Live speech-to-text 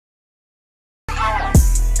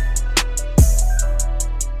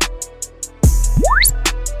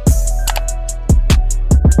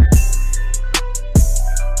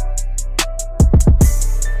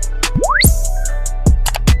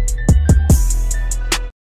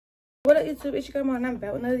What up, YouTube? It's your girl, and I'm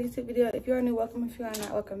back with another YouTube video. If you are new, welcome. If you are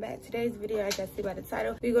not, welcome back. Today's video, I just see by the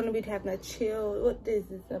title, we're going to be having a chill. What this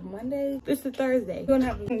is a Monday? This is a Thursday. We're going to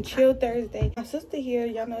have a chill Thursday. My sister here,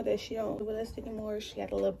 y'all know that she don't live with us anymore. She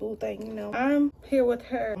got a little boo thing, you know. I'm here with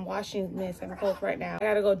her. I'm washing this and clothes right now. I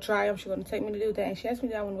gotta go dry them. She's going to take me to do that. And she asked me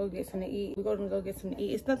that I want to go get something to eat. We're going to go get something to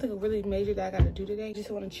eat. It's nothing really major that I got to do today. Just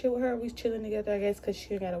want to chill with her. We chilling together, I guess, because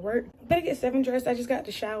she got to work. Better get 7 dressed. I just got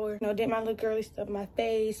to shower. You know, did my little girly stuff in my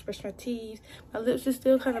face, brush my teeth. My lips is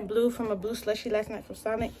still kind of blue from a blue slushie last night from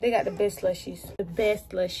Sonic. They got the best slushies. The best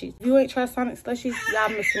slushies. If you ain't tried Sonic slushies, y'all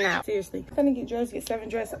missing out. Seriously. I'm gonna get dressed, get 7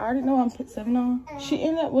 dressed. I already know I'm put 7 on. She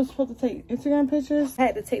ended up was supposed to take Instagram pictures. I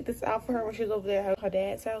had to take this out for her when she was over there at her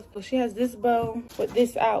dad's house. So she has this bow with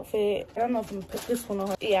this outfit. I don't know if I'm gonna put this one on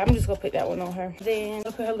her. Yeah, I'm just gonna put that one on her. Then I'm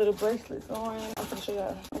gonna put her little bracelets on. I'm gonna show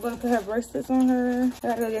y'all. I'm gonna put her bracelets on her. I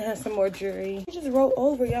gotta go get her some more jewelry. She just rolled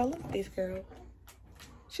over, y'all. Look at this girl.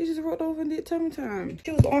 She just rolled over and did tummy time.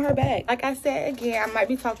 She was on her back. Like I said, again, I might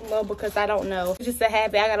be talking low because I don't know. It's just a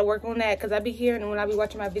habit. I gotta work on that because I be hearing when I be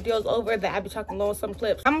watching my videos over that I be talking low on some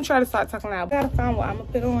clips. I'm gonna try to start talking loud. I gotta find what I'm gonna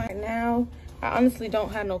put on right now. I honestly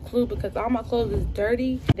don't have no clue because all my clothes is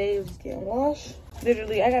dirty. They was getting washed.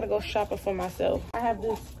 Literally, I gotta go shopping for myself. I have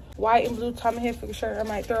this white and blue Tommy Hilfiger shirt I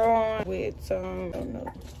might throw on with some, I don't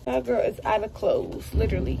know. That girl is out of clothes,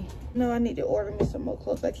 literally. No, I need to order me some more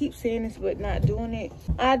clothes. I keep saying this, but not doing it.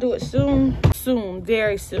 I'll do it soon,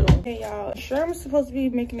 very soon. Hey, y'all, Sherm is supposed to be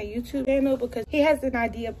making a YouTube channel because he has an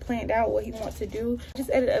idea planned out what he wants to do. I just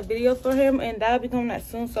edited a video for him, and that'll be coming out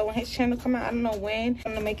soon. So when his channel come out, I don't know when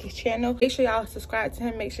I'm gonna make his channel. Make sure y'all subscribe to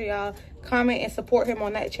him. Make sure y'all comment and support him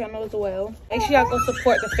on that channel as well. Make sure y'all go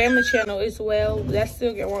support the family channel as well. That's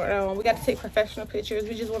still getting worked on. We got to take professional pictures.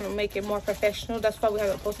 We just want to make it more professional. That's why we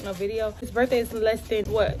haven't posted no video. His birthday is less than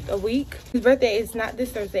what, a week? His birthday is not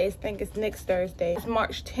this Thursday. I think it's next Thursday. It's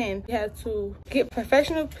March 10th. We had to get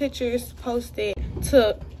professional pictures posted,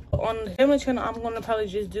 took. On the family channel, I'm gonna probably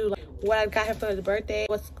just do like what I got him for his birthday,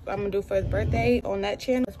 what I'm gonna do for his birthday on that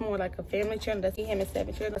channel. It's more like a family channel. That's him and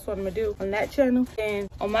 7 channel. That's what I'm gonna do on that channel. And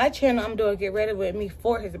on my channel, I'm doing get ready with me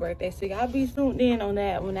for his birthday. So y'all be tuned in on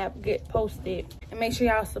that when that get posted. And make sure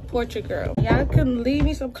y'all support your girl. Y'all can leave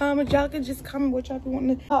me some comments. Y'all can just comment what y'all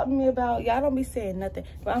want to talk to me about. Y'all don't be saying nothing.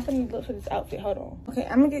 But I'm finna look for this outfit. Hold on. Okay,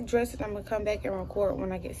 I'm gonna get dressed and I'm gonna come back and record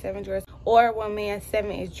when I get 7 dressed. Or when man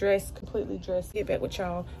 7 is dressed, completely dressed. Get back with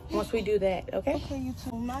y'all once we do that. Okay,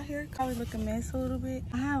 YouTube, my hair probably look a mess a little bit.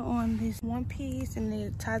 I have on this one piece and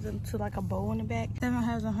it ties them to like a bow in the back. 7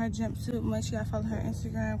 has on her jumpsuit. Make sure y'all follow her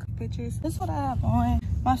Instagram pictures. This is what I have on.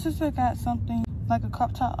 My sister got something like a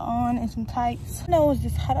crop top on and some tights. I know it's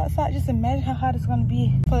just hot outside. Just imagine how hot it's gonna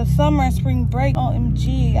be for the summer and spring break.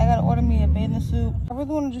 OMG, I gotta order me a bathing suit. I really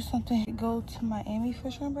want to do something to go to Miami for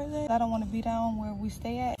Sherm's birthday. I don't want to be down where we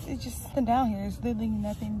stay at. It's just nothing down here. It's literally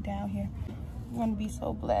nothing down here. I'm gonna be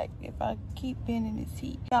so black if I keep being in this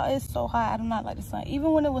heat. Y'all, it's so hot. I do not like the sun.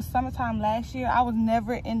 Even when it was summertime last year, I was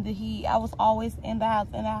never in the heat. I was always in the house,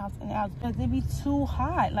 because it be too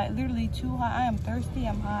hot, like literally too hot. I am thirsty.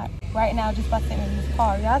 I'm hot right now just by sitting in this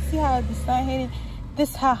car. Y'all see how the sun hitting?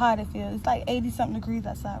 This is how hot it feels. It's like 80 something degrees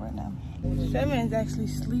outside right now. 7 is actually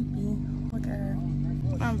sleepy. Look at her.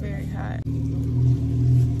 I'm very hot.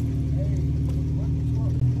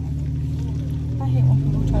 I hate when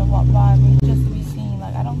people try to walk by me just to be seen.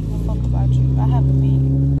 Like, I don't give a fuck about you. I have a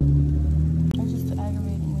being. It's just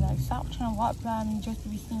aggravating me. Like, stop trying to walk by me just to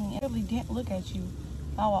be seen. I really didn't look at you.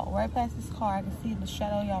 I walked right past this car. I can see the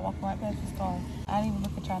shadow of y'all walking right past this car. I didn't even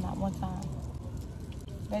look at y'all not one time.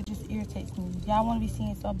 That just irritates me. Y'all want to be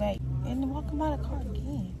seen so bad. And then walking by the car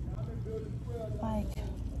again. Like,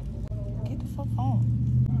 get the fuck on.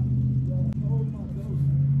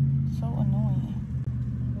 So annoying.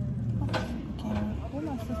 Where's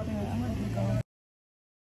my sister? I'm ready to go.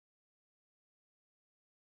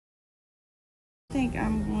 I think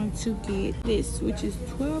I'm going to get this, which is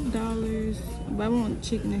 $12. But I want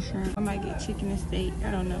chicken and shrimp. I might get chicken and steak.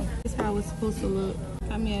 I don't know. This is how it's supposed to look.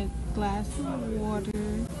 Got me a glass of water.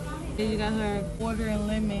 Then you got her water and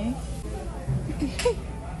lemon. Look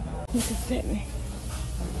at 7.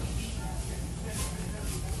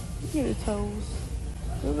 Look at the toes.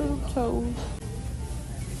 The little toes.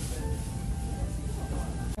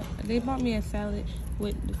 They bought me a salad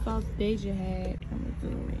with the sauce Deja had. I'm gonna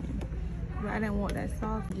zoom in. But I didn't want that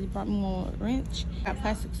sauce. They brought me more ranch. Got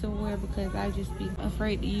plastic silverware because I just be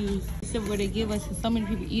afraid to use the silverware they give us, and so many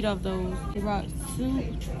people eat off those. They brought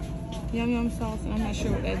soup, yum yum sauce, and I'm not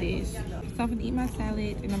sure what that is. So I'm gonna eat my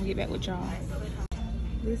salad and I'm gonna get back with y'all.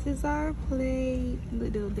 This is our plate.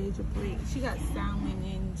 Little Deja plate. She got salmon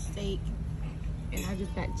and steak. and I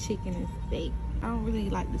just got chicken and steak. I don't really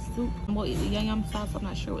like the soup. I'm gonna eat the yum sauce. I'm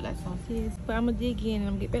not sure what that sauce is, but I'm gonna dig in and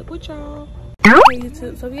I'm gonna get back with y'all.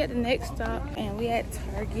 YouTube. So we at the next stop and we at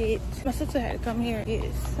Target. My sister had to come here and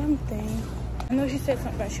get something. I know she said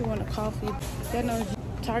something about she wanted coffee. Y'all know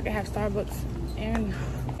Target have Starbucks and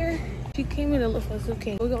here. She came in to look for a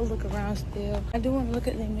suitcase. We're gonna look around still. I do want to look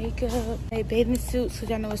at their makeup, their bathing suits, because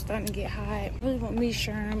y'all know it's starting to get hot. I really want me,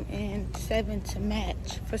 Sherm, and 7 to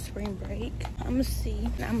match for spring break. I'm gonna see,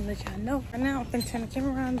 and I'm gonna let y'all know. Right now, I'm gonna turn the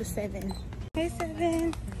camera around to 7. Hey,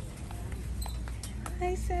 7.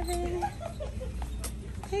 Hey, 7.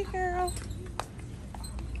 Hey, girl.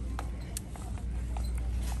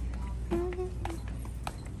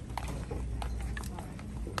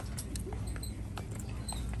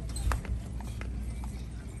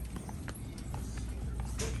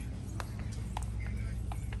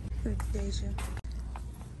 Deja.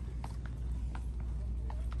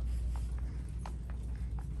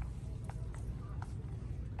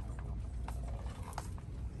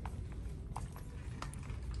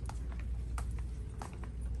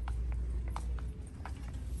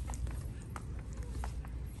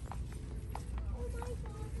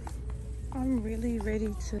 I'm really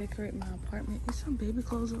ready to decorate my apartment. There's some baby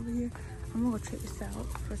clothes over here. I'm gonna go check this out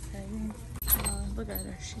for a second. Look at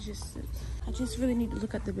her. She just sits. I just really need to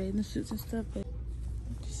look at the bathing suits and stuff, but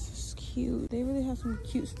this is cute. They really have some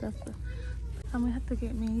cute stuff. I'm gonna have to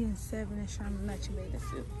get me and 7 and Sherm a matching bathing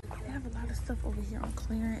suit. They have a lot of stuff over here on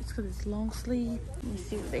clearance because it's long sleeve. Let me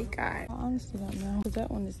see what they got. I honestly don't know because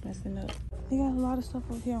that one is messing up. They got a lot of stuff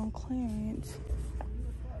over here on clearance.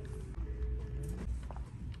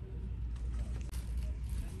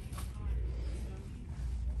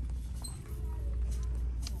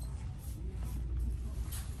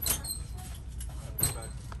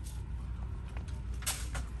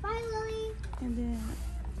 And then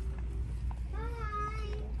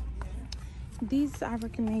these, I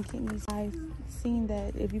recommend getting these. I've seen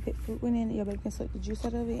that if you put fruit in it, your baby can suck the juice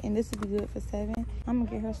out of it, and this would be good for 7. I'm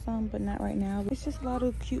gonna get her some, but not right now. It's just a lot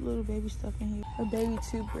of cute little baby stuff in here. A baby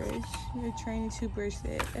toothbrush, a training toothbrush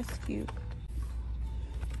set. That's cute.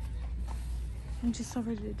 I'm just so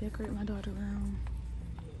ready to decorate my daughter's room.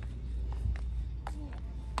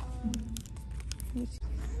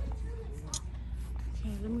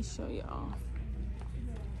 Okay, let me show y'all.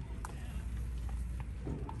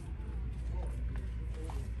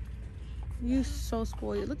 You so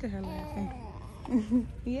spoiled. Look at her laughing.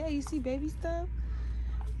 Yeah, you see baby stuff?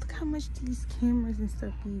 Look how much these cameras and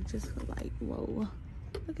stuff be just for like, whoa.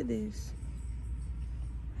 Look at this.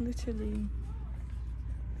 Literally.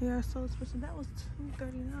 They are so expensive. That was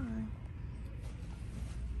 $2.39.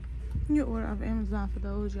 You order off Amazon for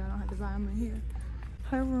those. Y'all don't have to buy them in here.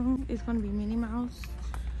 Her room is gonna be Minnie Mouse.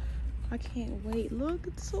 I can't wait. Look,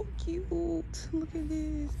 it's so cute. Look at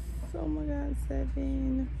this. Oh my God,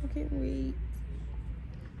 7. I can't wait.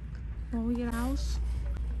 When we get a house,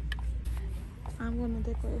 I'm gonna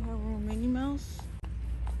decorate her room Minnie Mouse.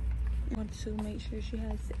 I want to make sure she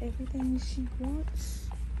has everything she wants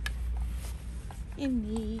and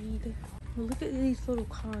need. Well, look at these little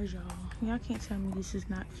cars, y'all. Y'all can't tell me this is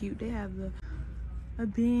not cute. They have a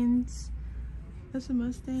Benz. That's a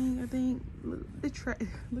Mustang, I think. Look at the tractor.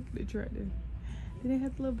 Then they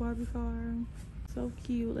have the little Barbie car. So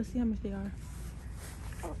cute. Let's see how much they are.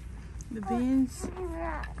 The Benz.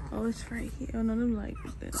 Oh, it's right here. Oh no, them like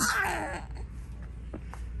this.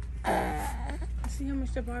 Let's see how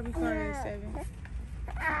much the Barbie car is. 7.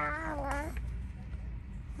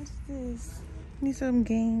 What's this? Need some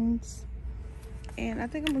games. And I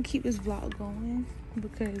think I'm gonna keep this vlog going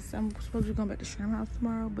because I'm supposed to be going back to Sherm house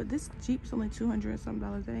tomorrow. But this Jeep's only $200 and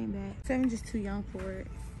something. That ain't bad. 7's just too young for it.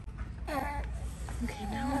 Okay,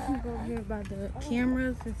 now I'm gonna go over here by the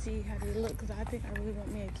cameras and see how they look because I think I really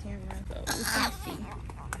want me a camera. So let's see.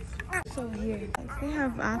 So here, they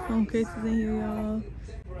have iPhone cases in here, y'all.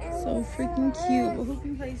 So freaking cute. But who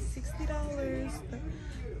can pay $60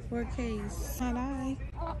 for a case? Not I.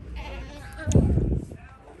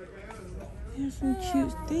 Here's some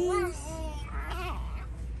cute things.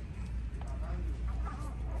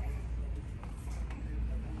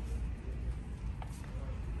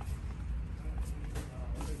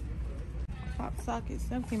 Pop sockets.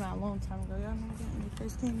 That came out a long time ago. Y'all remember that when it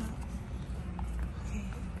first came out? Okay,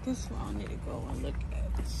 this one I need to go and look at.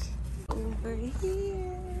 Over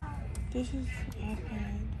here. This is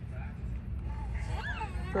iPad.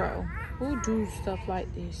 Bro, who do stuff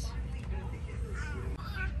like this?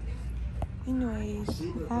 Anyways,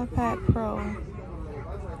 iPad Pro.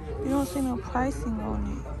 You don't see no pricing on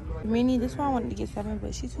it. Minnie, this one I wanted to get 7,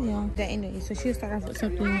 but she's too young. That anyway, so she'll start off with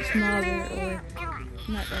something smaller or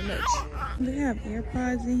not that much. They have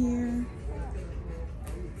AirPods in here.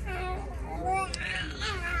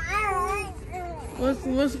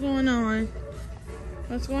 What's going on?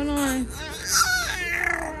 What's going on?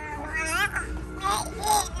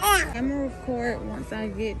 I'm gonna record once I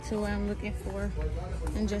get to what I'm looking for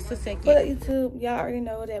in just a second. But YouTube, y'all already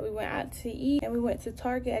know that we went out to eat and we went to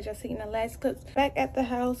Target, as y'all seen in the last clips. Back at the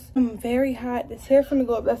house, I'm very hot. This hair finna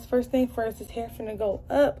go up. That's first thing first. This hair finna go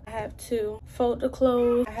up. I have to fold the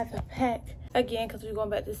clothes. I have to pack again because we're going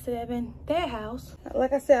back to 7 that house.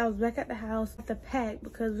 Like I said, I was back at the house. I have to pack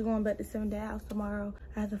because we're going back to 7 that house tomorrow.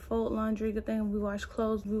 I have to fold laundry. Good thing we washed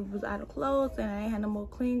clothes. We was out of clothes and I ain't had no more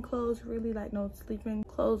clean clothes, really, like no sleeping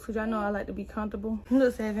clothes, because y'all know I like to be comfortable.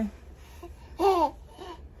 Look, 7.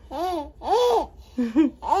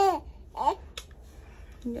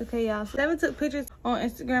 Okay, y'all. 7 took pictures on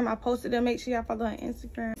Instagram. I posted them. Make sure y'all follow her on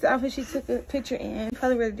Instagram. This outfit she took a picture in.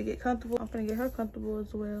 Probably ready to get comfortable. I'm gonna get her comfortable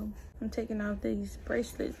as well. I'm taking off these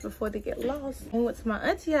bracelets before they get lost. We went to my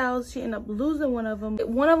auntie house. She ended up losing one of them.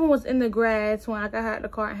 One of them was in the grass when I got her out the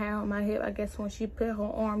car and had her on my hip. I guess when she put her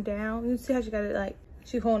arm down. You see how she got it, like,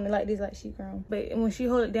 she holding it like this, like she grown. But when she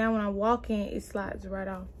hold it down when I'm walking, it slides right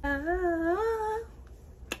off.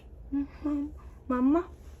 Mama.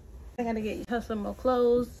 I gotta get her some more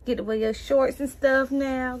clothes, get away your shorts and stuff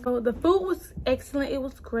now. So the food was excellent. It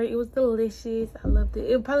was great. It was delicious. I loved it.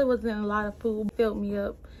 It probably wasn't a lot of food. It filled me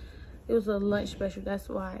up. It was a lunch special. That's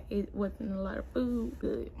why it wasn't a lot of food.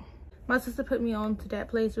 Good. My sister put me on to that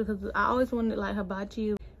place because I always wanted like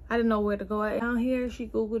hibachi. I didn't know where to go at down here. She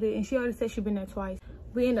Googled it and she already said she'd been there twice.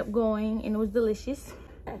 We ended up going and it was delicious.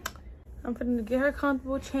 I'm finna get her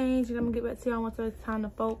comfortable, change, and I'm gonna get back to y'all once it's time to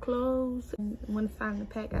fold clothes and when it's time to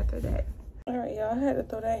pack after that. All right, y'all, I had to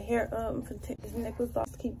throw that hair up. I'm finna take this necklace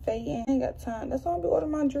off, keep fading. I ain't got time. That's why I'm be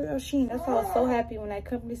ordering my jewelry off Shein. That's why I was so happy when that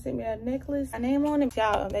company sent me that necklace. My name on it.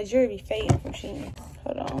 Y'all, that jewelry be fading from Shein.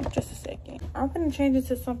 Hold on, just a second. I'm finna change it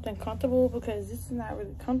to something comfortable because this is not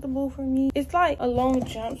really comfortable for me. It's like a long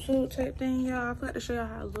jumpsuit type thing, y'all. I forgot to show y'all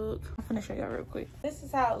how it looks. I'm finna show y'all real quick. This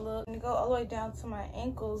is how it looks. And it go all the way down to my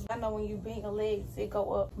ankles. I know when you bend your legs, it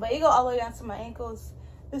go up. But it go all the way down to my ankles.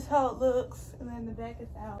 This is how it looks, and then the back is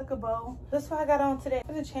out. Look a bow. That's what I got on today.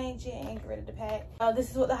 I'm gonna change it and get ready to pack. This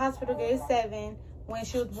is what the hospital gave 7 when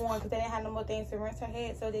she was born, because they didn't have no more things to rinse her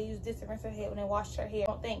head, so they used this to rinse her head when they washed her hair. I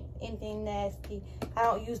don't think anything nasty. I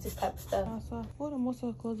don't use this type of stuff. So I pulled most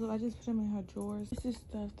of her clothes up. I just put them in her drawers. This is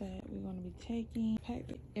stuff that we're gonna be taking.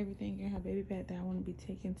 Packed everything in her baby bag that I want to be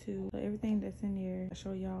taking too. So everything that's in there, I'll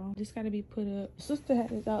show y'all. Just gotta be put up. Sister had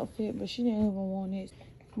this outfit, but she didn't even want it.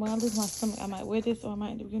 When I lose my stomach, I might wear this or I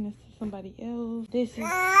might end up giving this to somebody else. This is...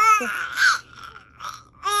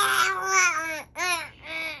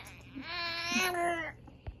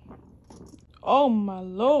 Oh my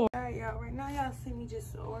Lord. Alright, y'all. Right now, y'all see me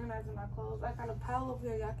just organizing my clothes. I got a pile over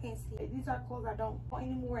here. Y'all can't see it. These are clothes I don't want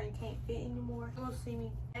anymore and can't fit anymore. You'll see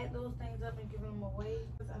me pack those things up and give them away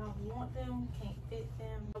because I don't want them, can't fit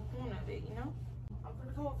them. No point of it, you know? I'm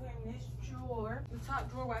gonna go over in this drawer, the top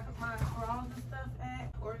drawer where I put my bras and stuff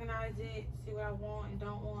at, organize it, see what I want and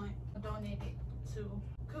don't want, I'll donate it to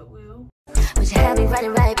Goodwill. But you had me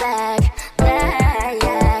running right back,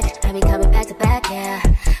 yeah. I be coming back to back, yeah.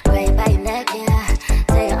 Way by your neck, yeah.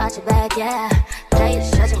 Say you arch your back, yeah. Tell you to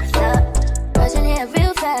stretch what's up. Rushing here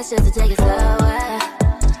real fast just to take it slower.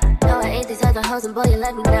 No, I ain't these other hoes and boy, you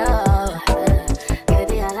let me know.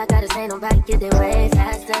 Baby, all I gotta say, nobody get there way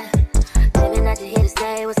faster. Maybe not you here to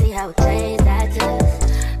stay, we'll see how it plays that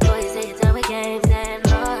too. Boy, you say you're done with games and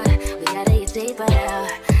more. We gotta get deeper now,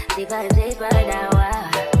 deeper and deeper now.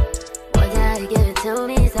 One time you give it to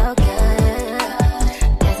me so good.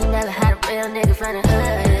 Guess I never had a real nigga from the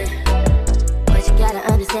hood. But you gotta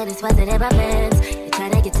understand this wasn't in my plans. You're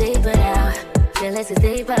trying to get deeper now, feelings is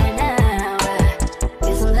deeper now.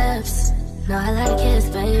 Get some lips, know I like to kiss,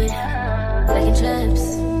 baby. Taking trips,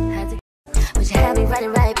 had to. But you had me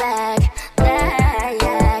running right back.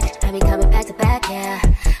 I be coming back to back, yeah.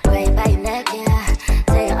 Way by your neck, yeah.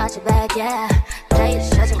 Say you arch your back, yeah. Tell you to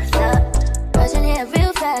stretch what's up. Rushing here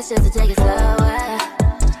real fast just to take it slower.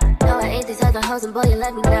 No, I ain't these other hoes and boy, you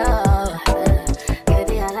let me know.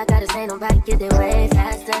 Baby, all I gotta say, nobody get there way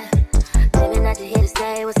faster. Maybe not you here to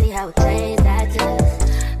stay, we'll see how it plays that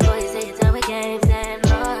too. Boy, you say you're done with games and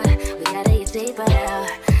more. We gotta get deeper now,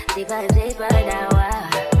 deeper and deeper now.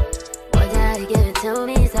 One time you give it to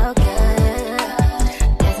me so good.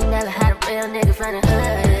 Never had a real nigga from the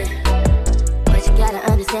hood. But you gotta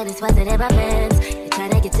understand this wasn't in my plans. You're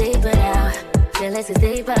trying to get deeper now, feelings is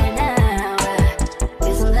deeper now.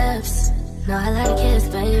 Get some lips, know I like to kiss,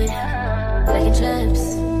 baby. Taking trips,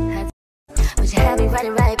 but you had me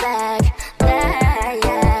running right back,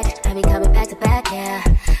 yeah. I be coming back.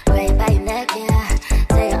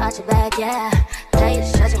 yeah. Tell you to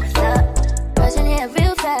shut your what's up. Rushing here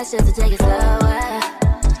real fast just to take it slower.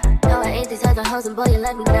 No, I ain't these other hoes, and boy, you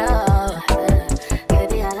let me know.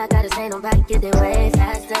 Baby, all I gotta say, nobody get there way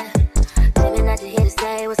faster. Maybe not to here to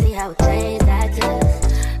stay, we'll see how it plays actors.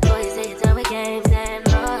 Boy, you say you're done with games and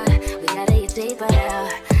more. We gotta get deeper now,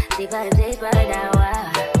 deeper and deeper now.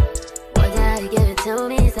 Wonder how you give it to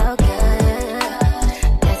me so good.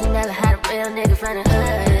 Guess I never had a real nigga from the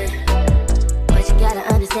hood. But you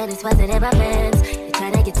gotta understand this wasn't in my plans. You're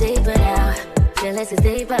trying to get deeper now, feelings is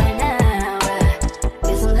deeper now.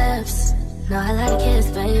 Get some lips, know I like to kiss,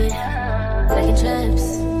 baby. Taking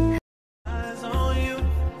trips.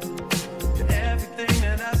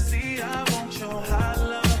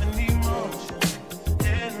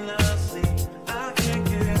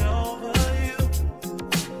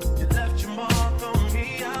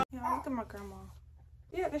 My grandma.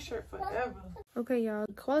 Yeah, this shirt forever. Okay, y'all,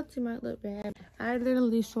 the quality might look bad. I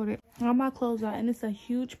literally sorted all my clothes out, and it's a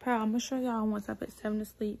huge pile. I'm gonna show y'all once I put 7 to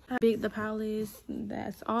sleep how big the pile is.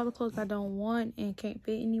 That's all the clothes I don't want and can't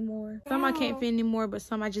fit anymore. Some I can't fit anymore, but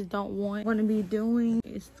some I just don't want to be doing.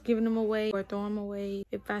 It's giving them away or throwing them away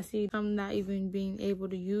if I see some not even being able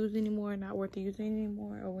to use anymore, not worth using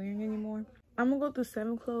anymore or wearing anymore. I'm gonna go through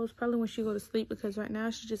 7 clothes probably when she go to sleep, because right now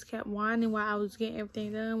she just kept whining while I was getting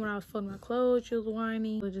everything done. When I was folding my clothes, she was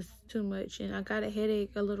whining. It was just too much, and I got a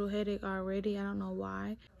little headache already. I don't know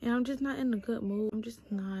why, and I'm just not in a good mood. I'm just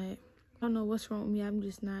not. I don't know what's wrong with me. I'm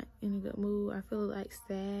just not in a good mood. I feel like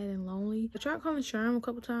sad and lonely. I tried calling Sherm a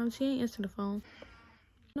couple times. She ain't answering the phone.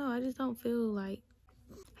 No, I just don't feel like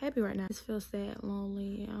happy right now. I just feel sad,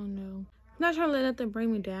 lonely. I don't know. I'm not trying to let nothing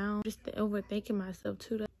bring me down. Just overthinking myself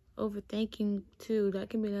too. Overthinking too, that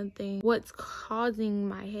can be another thing. What's causing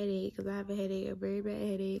my headache, because I have a headache, a very bad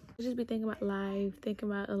headache. I just be thinking about life,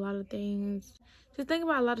 thinking about a lot of things, just thinking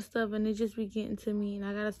about a lot of stuff, and it just be getting to me, and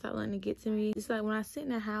I gotta stop letting it get to me. It's like when I sit in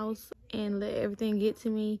the house and let everything get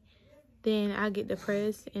to me, then I get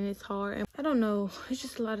depressed and it's hard. And I don't know, it's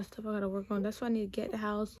just a lot of stuff I gotta work on. That's why I need to get the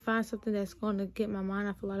house, find something that's going to get my mind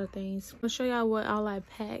off a lot of things. I'm gonna show y'all what all I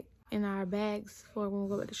packed in our bags for when we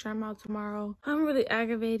go back to Sherm Mari tomorrow. I'm really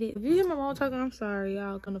aggravated. If you hear my mom talking, I'm sorry,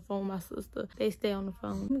 y'all. On the phone with my sister. They stay on the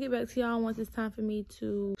phone. I'm gonna get back to y'all once it's time for me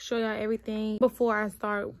to show y'all everything before I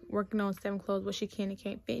start working on 7 clothes, but she can and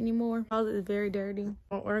can't fit anymore. All is very dirty,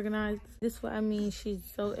 unorganized. This is what I mean. She's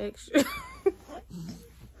so extra.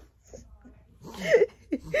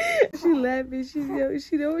 She laughing. She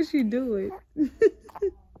know what she doing.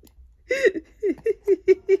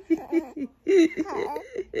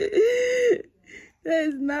 That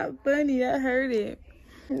is not funny. I heard it.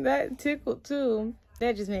 That tickled too.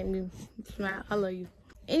 That just made me smile. I love you.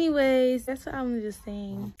 Anyways, that's what I'm just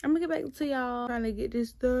saying. I'm gonna get back to y'all trying to get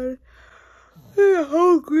this done. I'm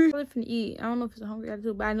hungry. I'm really finna eat. I don't know if it's a hungry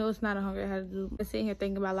attitude, but I know it's not a hungry attitude. I'm sitting here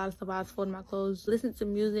thinking about a lot of stuff. I was folding my clothes, listening to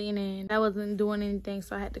music, and then I wasn't doing anything,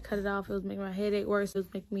 so I had to cut it off. It was making my headache worse. It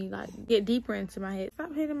was making me like get deeper into my head.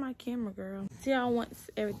 Stop hitting my camera, girl. See y'all once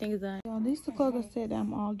everything is done. Y'all, these are the clothes I said that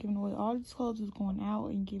I'm all giving away. All these clothes is going out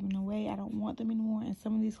and giving away. I don't want them anymore, and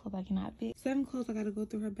some of these clothes I cannot fit. 7 clothes I gotta go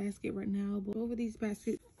through her basket right now, but over these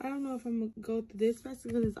baskets, I don't know if I'm gonna go through this basket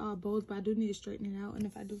because it's all bows, but I do need to straighten it out. And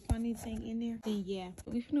if I do find anything in there, then yeah.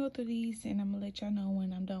 We can go through these, and I'm gonna let y'all know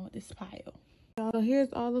when I'm done with this pile. So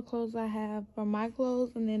here's all the clothes I have for my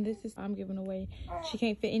clothes, and then this is I'm giving away. She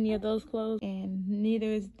can't fit any of those clothes, and neither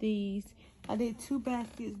is these. I did 2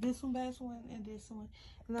 baskets, this one, and this one.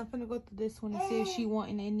 And I'm gonna go through this one and see if she want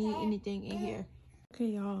and need anything in here. Okay,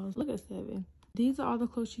 y'all, look at 7. These are all the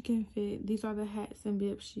clothes she can fit. These are the hats and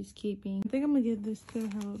bibs she's keeping. I think I'm gonna give this to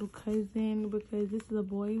her little cousin because this is a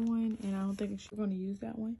boy one, and I don't think she's gonna use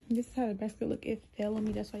that one. This is how the basket look. It fell on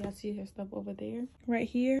me. That's why y'all see her stuff over there. Right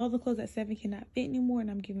here, all the clothes at 7 cannot fit anymore, and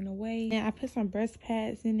I'm giving away. And I put some breast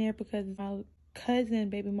pads in there because my cousin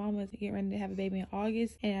baby mama is getting ready to have a baby in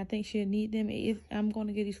August, and I think she'll need them. I'm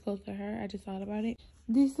gonna give these clothes to her. I just thought about it.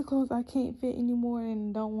 These are the clothes I can't fit anymore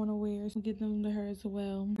and don't want to wear, so give them to her as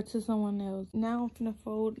well, or to someone else. Now I'm gonna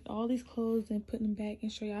fold all these clothes and put them back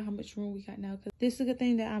and show y'all how much room we got now. Because this is a good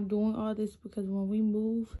thing that I'm doing all this, because when we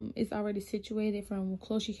move, it's already situated from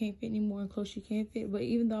clothes she can't fit anymore and clothes she can't fit. But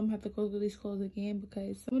even though I'm gonna have to go through these clothes again,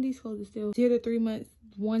 because some of these clothes are still 0 to 3 months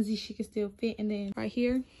onesie she can still fit. And then right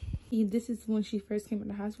here, this is when she first came to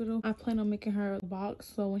the hospital. I plan on making her a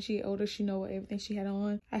box, so when she get older, she know what everything she had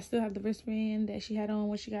on. I still have the wristband that she had on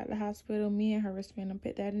when she got to the hospital. Me and her wristband, I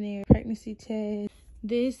put that in there. Pregnancy test.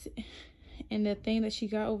 This and the thing that she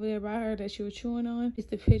got over there by her that she was chewing on is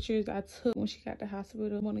the pictures I took when she got to the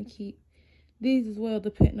hospital. I want to keep these as well to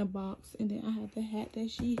put in a box. And then I have the hat that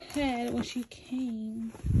she had when she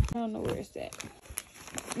came. I don't know where it's at.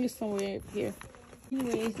 It's somewhere here.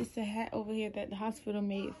 Anyways, it's a hat over here that the hospital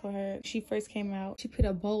made for her. She first came out. She put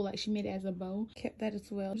a bow, like she made it as a bow. Kept that as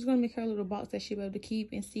well. I'm just gonna make her a little box that she'll be able to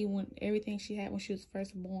keep and see when everything she had when she was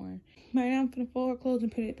first born. Right now I'm gonna fold her clothes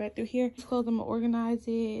and put it back through here. These clothes I'm gonna organize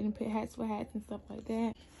it and put hats for hats and stuff like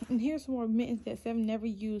that. And here's some more mittens that Seven never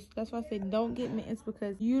used. That's why I said don't get mittens,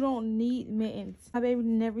 because you don't need mittens. My baby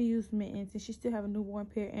never used mittens and she still have a newborn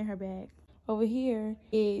pair in her bag. Over here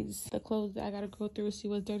is the clothes that I gotta go through, see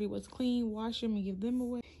what's dirty, what's clean, wash them and give them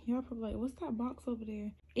away. Y'all probably like, what's that box over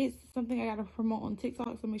there? It's something I gotta promote on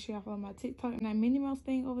TikTok, so make sure y'all follow my TikTok. And that Minnie Mouse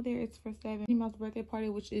thing over there, it's for Seven. Minnie Mouse birthday party,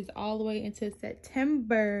 which is all the way into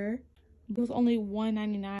September. It was only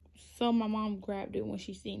 $1.99, so my mom grabbed it when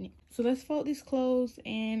she seen it. So let's fold these clothes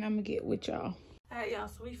and I'm gonna get with y'all. Alright y'all,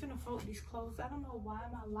 so we finna fold these clothes. I don't know why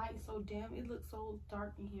my light's so dim. It looks so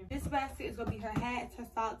dark in here. This basket is gonna be her hats, her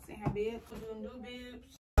socks, and her bibs. We'll do new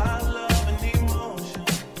bibs. I love and emotion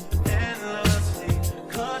endlessly,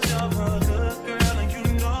 'cause you're a good girl and you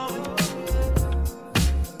know it.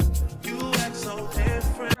 You act so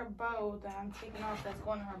different. Her bow that I'm taking off that's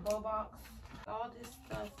going in her bow box. All this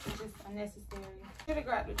stuff is just unnecessary. Should have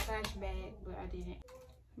grabbed the trash bag, but I didn't.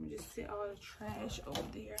 Let me just sit all the trash over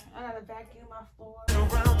there. I gotta vacuum my floor.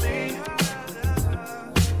 Around me,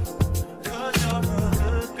 'cause you're a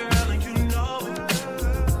good girl and you know it.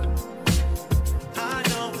 I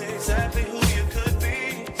know exactly who you could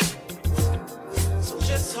be. So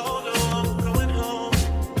just hold on, we're going home.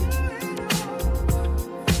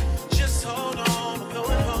 Just hold on, we're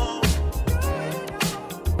going home.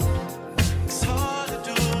 It's hard to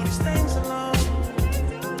do these things alone.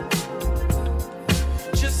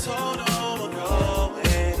 Just hold on, we're going.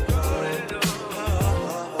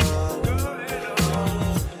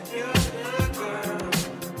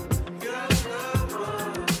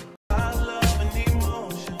 I love and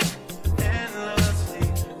emotion endlessly,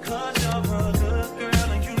 'cause you're a good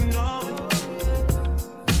girl and you know it.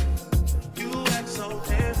 You act so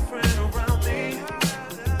different around me.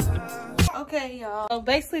 Okay, y'all. So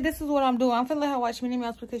basically, this is what I'm doing. I'm finna let her watch Minnie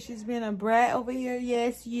Mouse because she's being a brat over here.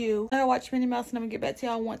 Yes, you. Let her watch Minnie Mouse and I'm gonna get back to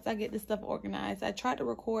y'all once I get this stuff organized. I tried to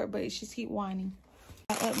record, but she keep whining.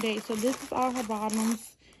 Update. So this is all her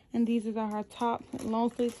bottoms. And these are her top,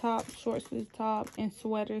 long sleeve top, short sleeve top, and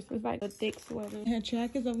sweaters. It's like a thick sweater. Her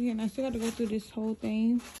jacket's over here, and I still got to go through this whole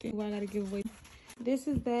thing. What I got to give away. This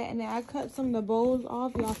is that, and then I cut some of the bows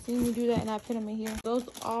off. Y'all seen me do that, and I put them in here. Those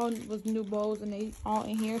all was new bows, and they all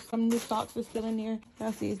in here. Some new socks are still in there.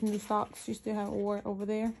 Y'all see it's new socks. She still haven't wore it over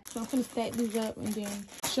there. So I'm gonna stack these up and then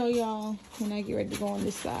show y'all when I get ready to go on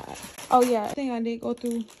this side. Oh yeah, I think I did go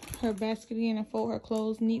through her basket again and fold her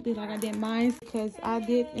clothes neatly like I did mine, because I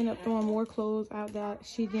did end up throwing more clothes out that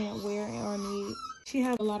she didn't wear or need. She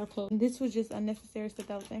had a lot of clothes. And this was just unnecessary stuff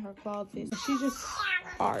that was in her closet. She just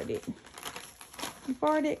farted. You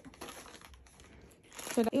farted.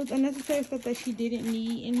 So it was unnecessary stuff that she didn't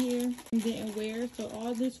need in here and didn't wear. So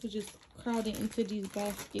all this was just crowded into these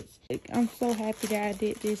baskets. I'm so happy that I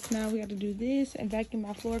did this. Now we got to do this and vacuum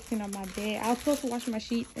my floor, clean up my bed. I was supposed to wash my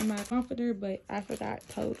sheets and my comforter, but I forgot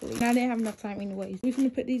totally. And I didn't have enough time anyways. We're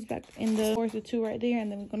gonna put these back in the drawers, the two right there,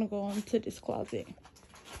 and then we're gonna go into this closet.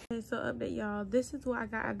 Okay, so update y'all, this is what I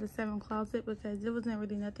got out of the Seven closet because there wasn't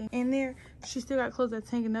really nothing in there. She still got clothes that's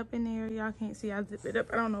hanging up in there. Y'all can't see, I zip it up,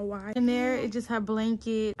 I don't know why. In there it just had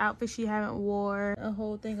blanket, outfits she haven't wore, a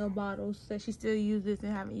whole thing of bottles that she still uses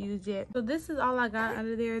and haven't used yet. So this is all I got out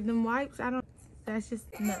of there. Them wipes, that's just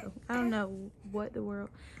no, I don't know what the world,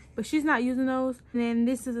 but she's not using those. And then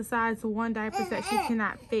this is a size 1 diapers that she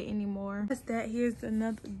cannot fit anymore. That's that. Here's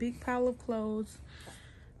another big pile of clothes.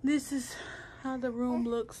 This is how the room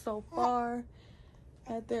looks so far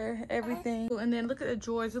after everything. And then look at the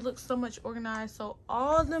drawers, it looks so much organized. So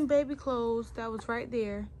all them baby clothes that was right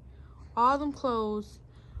there, all them clothes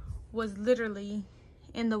was literally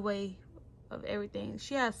in the way of everything.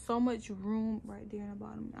 She has so much room right there in the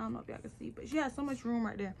bottom. I don't know if y'all can see, but she has so much room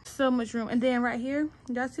right there, so much room. And then right here,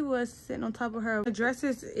 y'all see what's sitting on top of her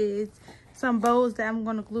dressers is some bows that I'm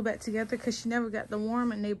gonna glue back together because she never got them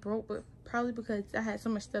warm and they broke, but probably because I had so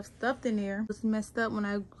much stuff stuffed in there. It was messed up when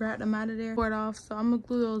I grabbed them out of there, tore it off. So I'm gonna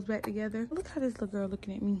glue those back together. Look how this little girl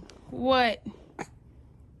looking at me. What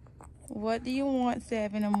do you want,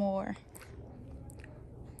 Seven, or more?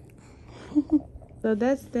 So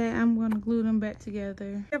that's that. I'm gonna glue them back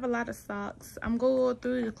together. I have a lot of socks. I'm gonna go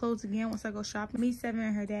through the clothes again once I go shopping. Me, Seven,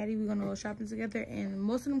 and her daddy, we're gonna go shopping together. And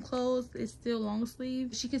most of them clothes is still long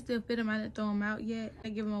sleeve. She can still fit them. I didn't throw them out yet. I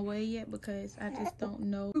give them away yet because I just don't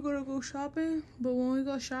know. We're gonna go shopping, but when we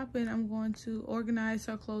go shopping, I'm going to organize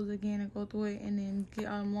her clothes again and go through it and then get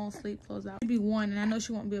all them long sleeve clothes out. Maybe one, and I know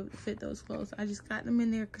she won't be able to fit those clothes. I just got them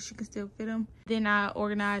in there because she can still fit them. Then I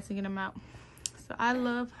organize and get them out. So I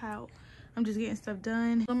love how I'm just getting stuff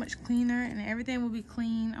done. So much cleaner and everything will be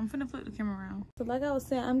clean. I'm finna flip the camera around. So like I was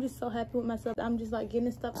saying, I'm just so happy with myself. I'm just like getting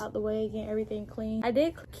stuff out the way, getting everything clean. I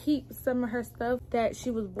did keep some of her stuff that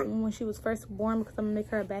she was born when she was first born because I'm gonna make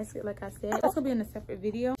her a basket like I said. That's gonna be in a separate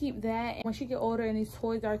video. Keep that. When she get older and these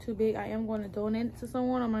toys are too big, I am going to donate it to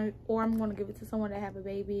someone or I'm going to give it to someone that have a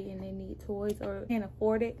baby and they need toys or can't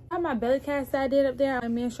afford it. I have my belly cast that I did up there.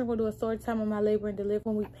 Me and Sherm will do a story time on my labor and deliver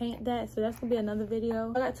when we paint that. So that's gonna be another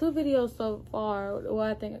video. I got 2 videos so far. Well,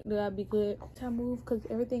 I think that'll be good. I move because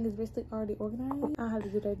everything is basically already organized. I'll have to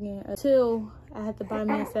do that again until I have to buy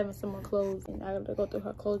me and Seven some more clothes, and I gotta go through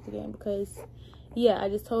her clothes again because yeah, I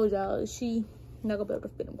just told y'all she not gonna be able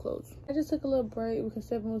to fit them clothes. I just took a little break because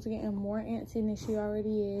Seven was getting more antsy than she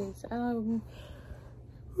already is. I don't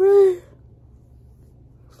really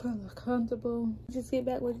feel comfortable. Just get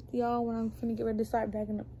back with y'all when I'm finna get ready to start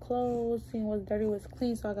backing up clothes, seeing what's dirty, what's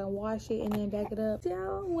clean, so I can wash it and then back it up.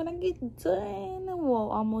 So when I get done, well,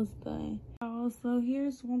 almost done. So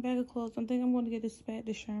here's one bag of clothes. I think I'm going to get this back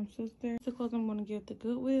to Sherm's sister. The clothes I'm going to give to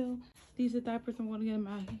Goodwill. These are diapers I'm going to get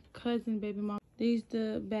my cousin baby mama. These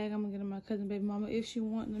the bag I'm going to get my cousin baby mama if she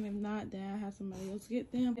wants them. If not, then I have somebody else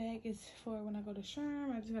get them. Bag is for when I go to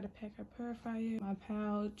Sherm. I just got to pack her purifier, my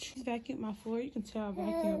pouch. Vacuum my floor. You can tell I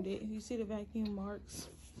vacuumed it. You see the vacuum marks.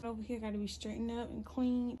 Over here got to be straightened up and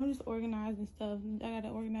clean. I'm just organizing stuff. I got to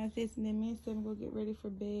organize this and then me and Seven go get ready for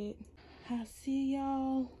bed. I'll see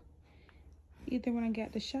y'all either when I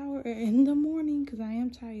get the shower or in the morning because I am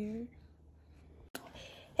tired.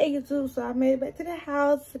 Hey YouTube, so I made it back to the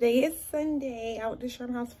house. Today is Sunday. I went to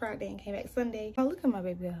Sherm house Friday and came back Sunday. Oh, look at my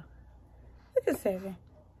baby girl. Look at Seven.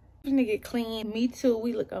 I'm gonna get clean. Me too.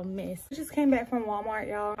 We look a mess. I just came back from Walmart,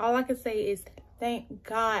 y'all. All I can say is thank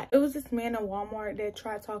God. It was this man in Walmart that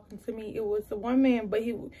tried talking to me. It was the one man, but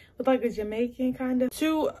he was like a Jamaican kind of.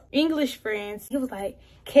 2 English friends. He was like,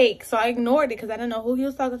 cake. So I ignored it because I didn't know who he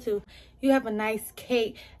was talking to. You have a nice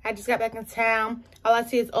cake. I just got back in town. All I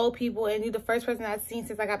see is old people, and you're the first person I've seen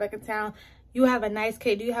since I got back in town. You have a nice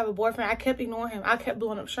cake. Do you have a boyfriend? I kept ignoring him. I kept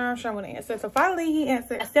blowing up Sherm. Sherm wouldn't answer. So finally he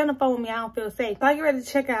answered. Stay on the phone with me. I don't feel safe. So I get ready to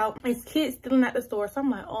check out. His kid's still at the store. So I'm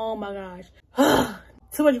like, oh my gosh.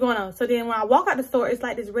 Too much going on. So then when I walk out the store, it's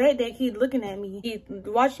like this redneck. He's looking at me. He's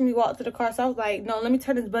watching me walk to the car. So I was like, no, let me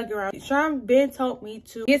turn this buggy around. Sherm Ben told me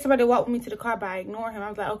to get somebody to walk with me to the car, but I ignored him. I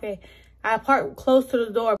was like, okay. I parked close to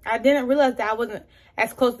the door. I didn't realize that I wasn't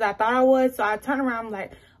as close as I thought I was. So I turned around. I'm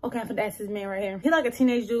like, okay, I'm finna ask this man right here. He's like a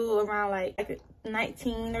teenage dude around like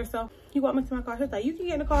 19 or so. He walked me to my car. He was like, you can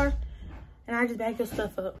get in the car. And I just bagged your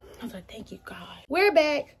stuff up. I was like, thank you, God. We're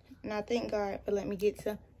back. And I thank God for letting me get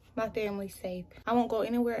to my family safe. I won't go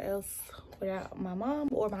anywhere else without my mom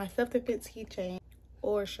or my self-defense keychain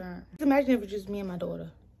or Sherm. Imagine if it was just me and my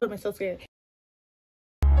daughter. I would have been so scared.